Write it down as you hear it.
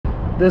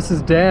This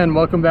is Dan.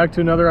 Welcome back to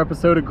another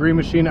episode of Green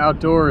Machine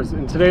Outdoors.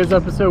 In today's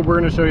episode, we're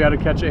going to show you how to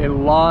catch a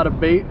lot of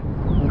bait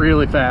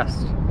really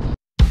fast.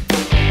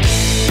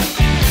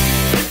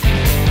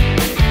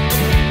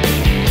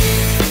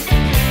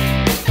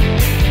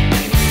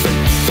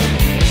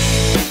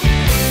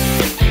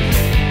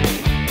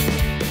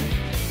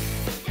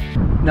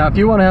 Now, if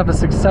you want to have a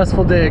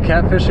successful day of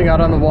catfishing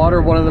out on the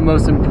water, one of the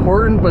most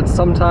important, but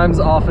sometimes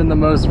often the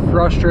most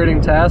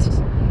frustrating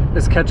tasks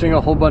is catching a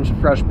whole bunch of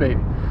fresh bait.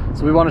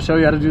 So we want to show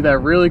you how to do that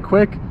really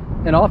quick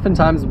and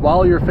oftentimes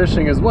while you're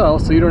fishing as well,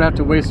 so you don't have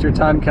to waste your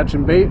time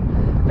catching bait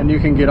and you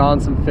can get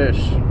on some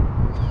fish.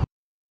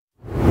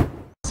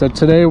 So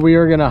today we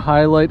are going to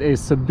highlight a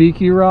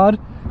sabiki rod.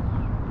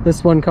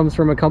 This one comes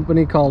from a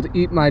company called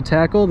Eat My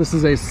Tackle. This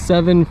is a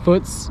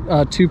 7-foot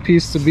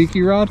 2-piece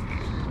sabiki rod.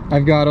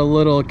 I've got a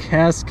little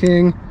Cast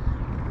King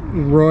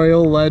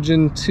Royal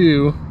Legend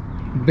 2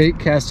 bait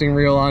casting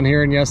reel on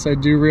here, and yes, I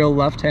do reel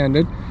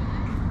left-handed.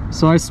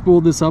 So I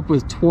spooled this up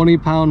with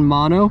 20-pound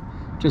mono,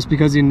 just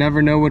because you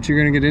never know what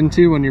you're going to get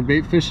into when you're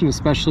bait fishing,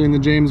 especially in the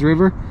James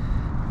River.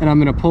 And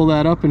I'm going to pull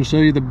that up and show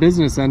you the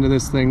business end of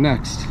this thing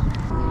next.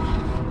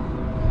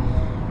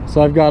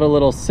 So I've got a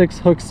little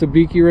 6-hook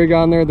sabiki rig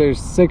on there.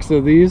 There's 6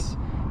 of these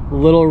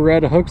little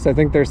red hooks. I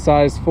think they're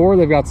size 4.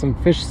 They've got some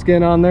fish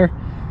skin on there,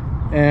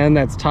 and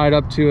that's tied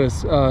up to a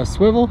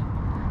swivel,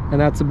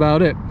 and that's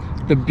about it.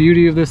 The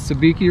beauty of this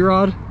sabiki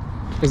rod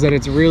is that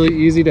it's really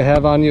easy to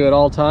have on you at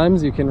all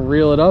times. You can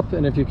reel it up,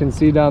 and if you can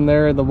see down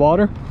there in the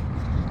water,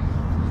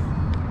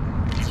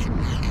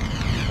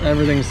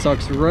 everything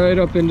sucks right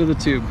up into the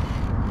tube.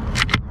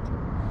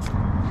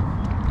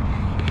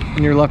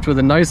 And you're left with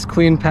a nice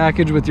clean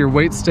package with your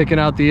weight sticking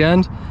out the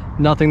end.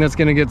 Nothing that's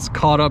gonna get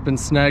caught up and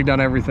snagged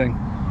on everything.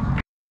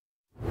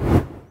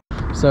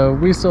 So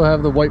we still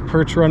have the white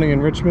perch running in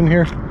Richmond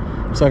here.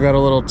 So I've got a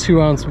little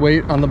 2-ounce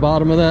weight on the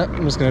bottom of that.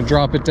 I'm just gonna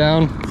drop it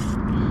down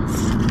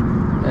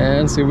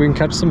and see if we can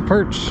catch some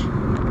perch. You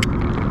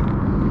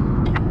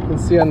can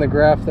see on the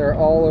graph they're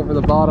all over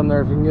the bottom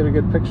there if you can get a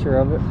good picture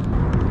of it.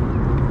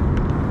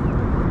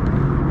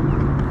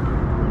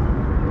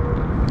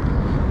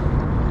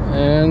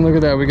 And look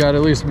at that, we got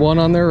at least one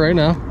on there right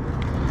now.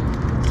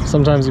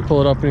 Sometimes you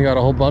pull it up and you got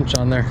a whole bunch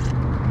on there.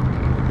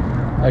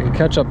 I could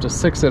catch up to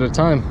 6 at a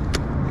time.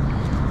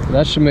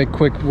 That should make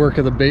quick work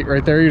of the bait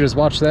right there. You just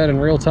watch that in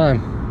real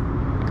time.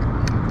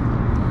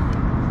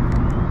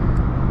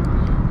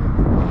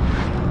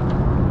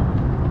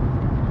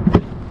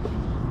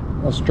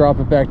 Let's drop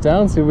it back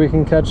down, see if we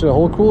can catch a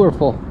whole cooler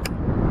full.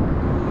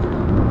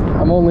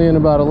 I'm only in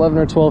about 11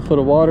 or 12 foot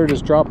of water,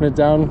 just dropping it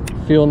down,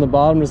 feeling the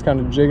bottom, just kind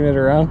of jigging it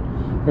around.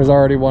 There's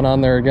already one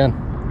on there again.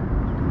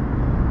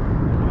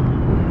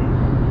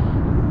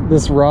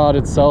 This rod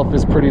itself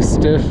is pretty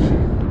stiff.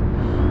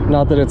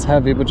 Not that it's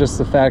heavy, but just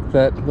the fact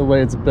that the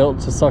way it's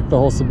built to suck the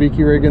whole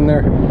sabiki rig in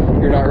there,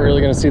 you're not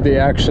really going to see the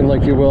action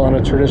like you will on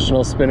a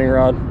traditional spinning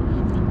rod,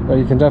 but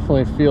you can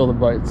definitely feel the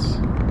bites.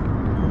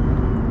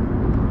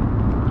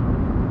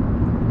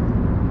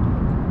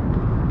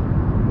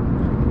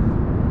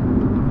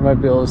 You might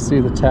be able to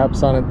see the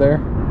taps on it there.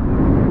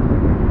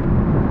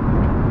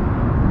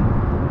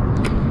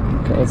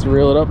 Okay, let's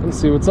reel it up and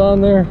see what's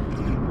on there.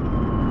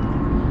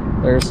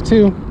 There's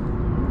 2.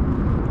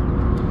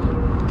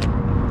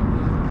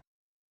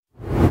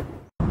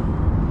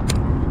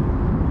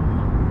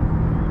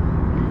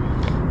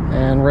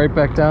 And right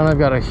back down, I've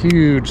got a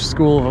huge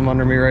school of them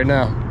under me right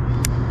now.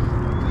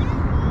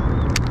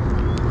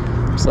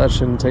 So that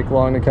shouldn't take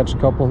long to catch a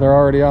couple. They're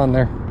already on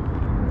there.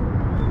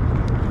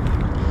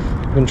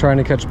 I've been trying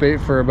to catch bait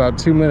for about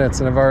 2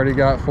 minutes and I've already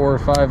got 4 or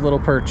 5 little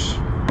perch.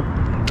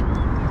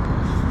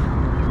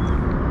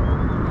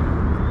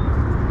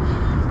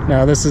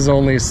 Now this is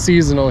only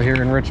seasonal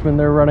here in Richmond.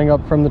 They're running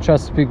up from the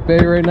Chesapeake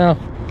Bay right now.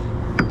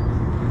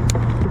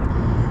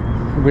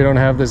 We don't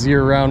have this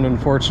year-round,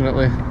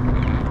 unfortunately.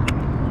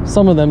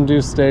 Some of them do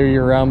stay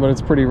year-round, but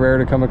it's pretty rare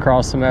to come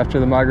across them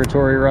after the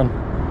migratory run.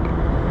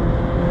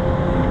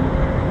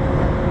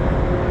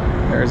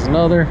 There's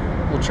another.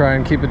 We'll try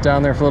and keep it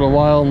down there for a little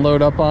while and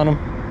load up on them.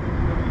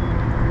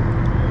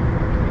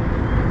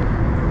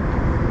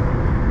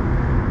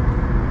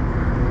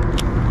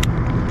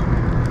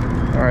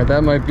 All right,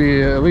 that might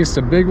be at least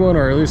a big one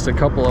or at least a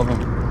couple of them.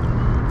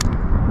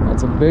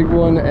 That's a big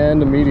one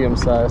and a medium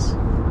size.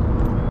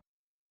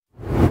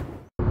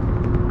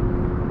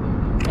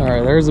 All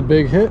right, there's a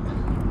big hit.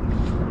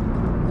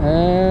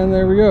 And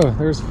there we go.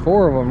 There's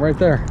 4 of them right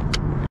there.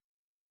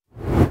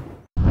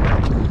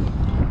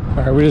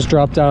 All right, we just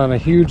dropped down on a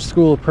huge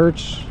school of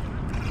perch.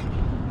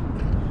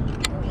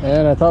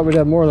 And I thought we'd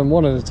have more than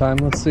one at a time.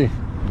 Let's see.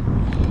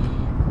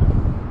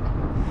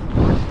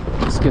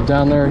 Let's get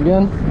down there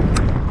again.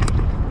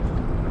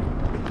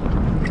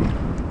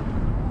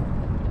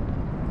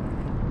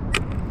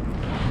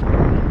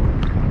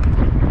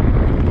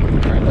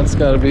 All right, that's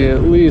got to be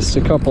at least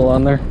a couple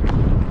on there.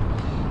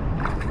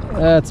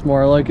 That's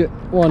more like it.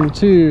 1,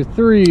 2,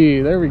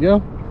 3. There we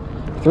go.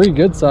 3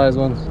 good sized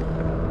ones.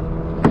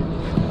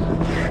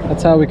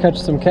 That's how we catch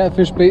some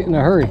catfish bait in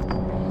a hurry.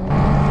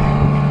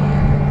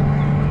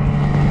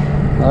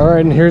 All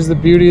right, and here's the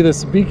beauty of the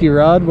sabiki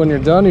rod. When you're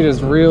done, you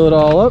just reel it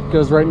all up,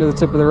 goes right into the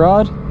tip of the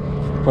rod,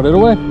 put it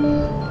away.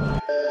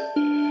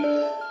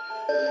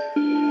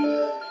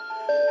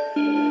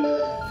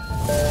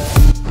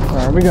 All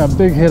right, we got a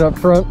big hit up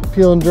front,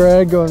 peel and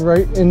drag, going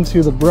right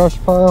into the brush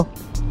pile.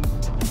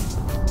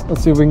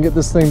 Let's see if we can get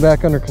this thing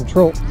back under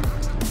control.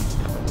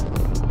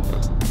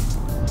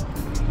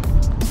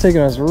 It's taking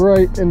us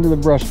right into the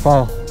brush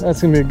pile.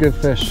 That's gonna be a good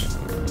fish.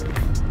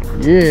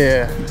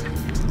 Yeah,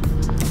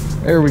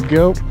 there we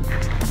go.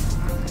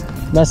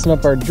 Messing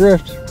up our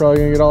drift, probably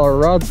gonna get all our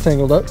rods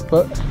tangled up,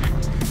 but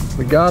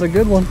we got a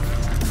good one.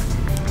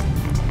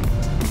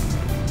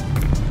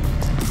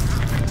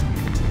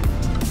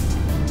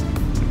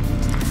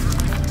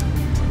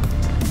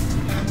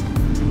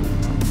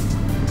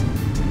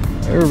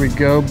 There we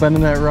go,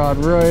 bending that rod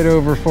right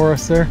over for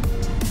us there.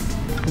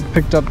 We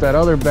picked up that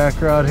other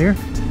back rod here.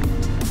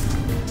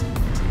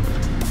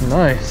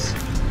 Nice.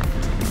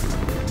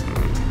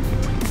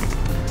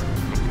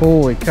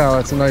 Holy cow,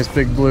 that's a nice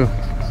big blue.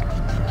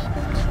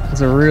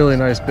 That's a really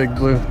nice big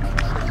blue.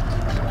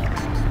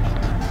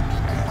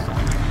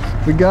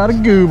 We got a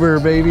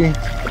goober, baby.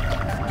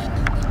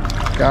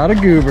 Got a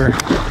goober.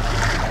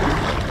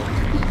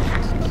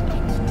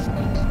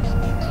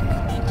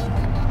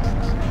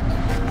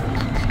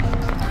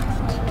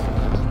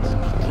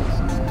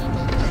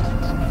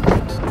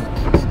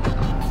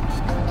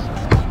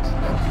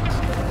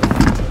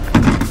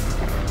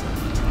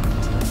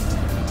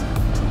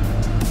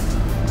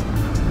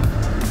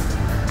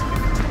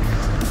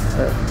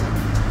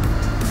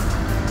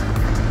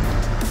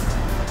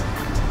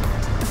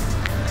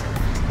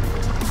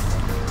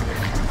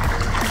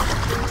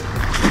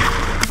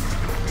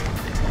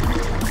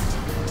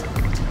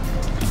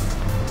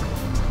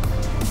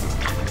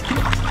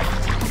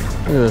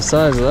 Look at the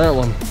size of that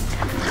one.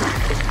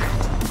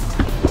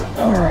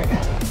 All right.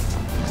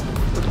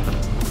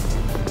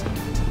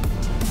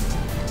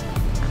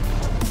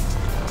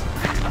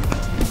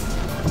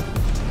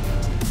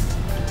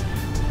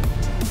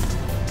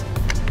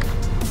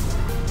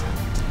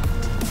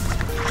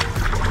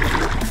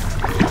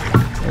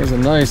 There's a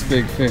nice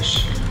big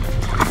fish.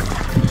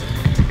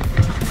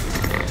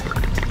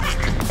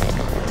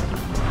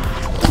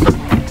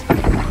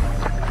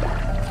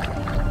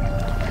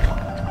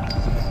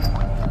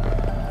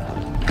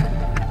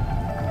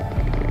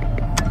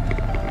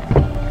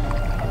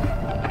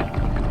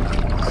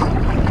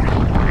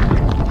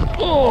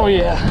 Oh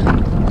yeah.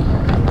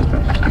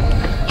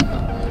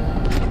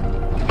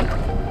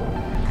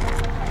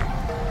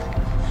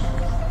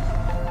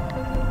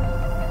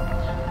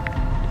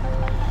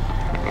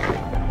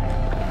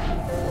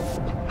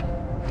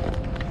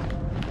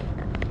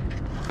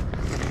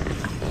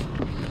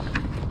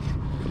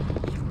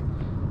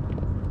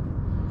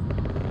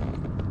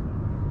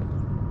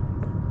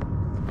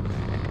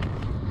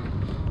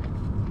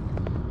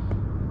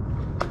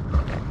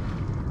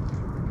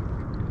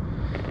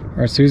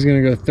 All right, so he's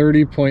gonna go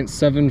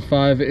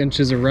 30.75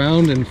 inches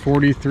around and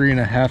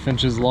 43.5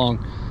 inches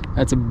long.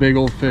 That's a big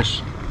old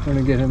fish. I'm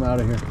gonna get him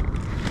out of here.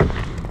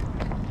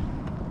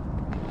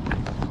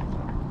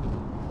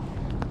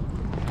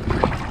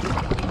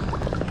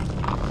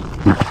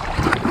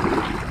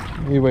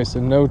 He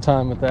wasted no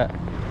time with that.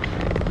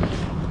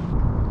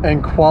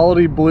 And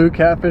quality blue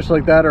catfish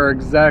like that are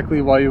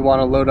exactly why you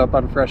want to load up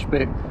on fresh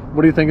bait.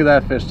 What do you think of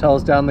that fish? Tell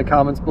us down in the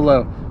comments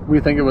below. We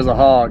think it was a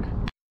hog.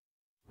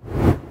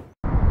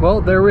 Well,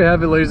 there we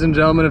have it, ladies and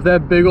gentlemen. If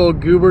that big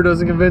old goober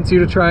doesn't convince you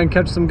to try and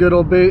catch some good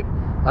old bait,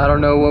 I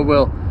don't know what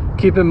will.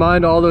 Keep in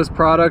mind all those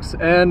products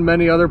and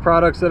many other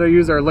products that I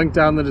use are linked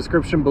down in the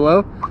description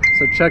below,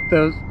 so check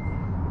those.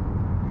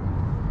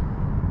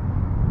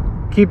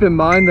 Keep in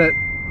mind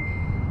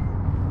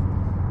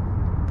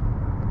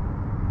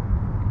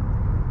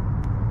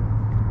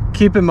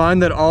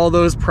that all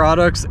those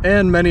products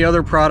and many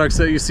other products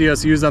that you see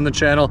us use on the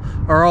channel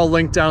are all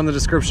linked down in the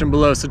description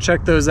below, so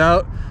check those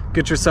out.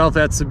 Get yourself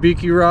that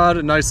sabiki rod,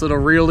 a nice little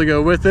reel to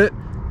go with it.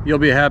 You'll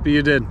be happy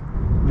you did.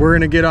 We're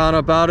gonna get on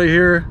up out of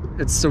here.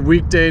 It's a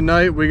weekday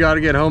night. We gotta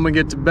get home and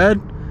get to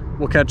bed.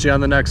 We'll catch you on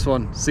the next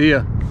one. See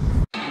ya.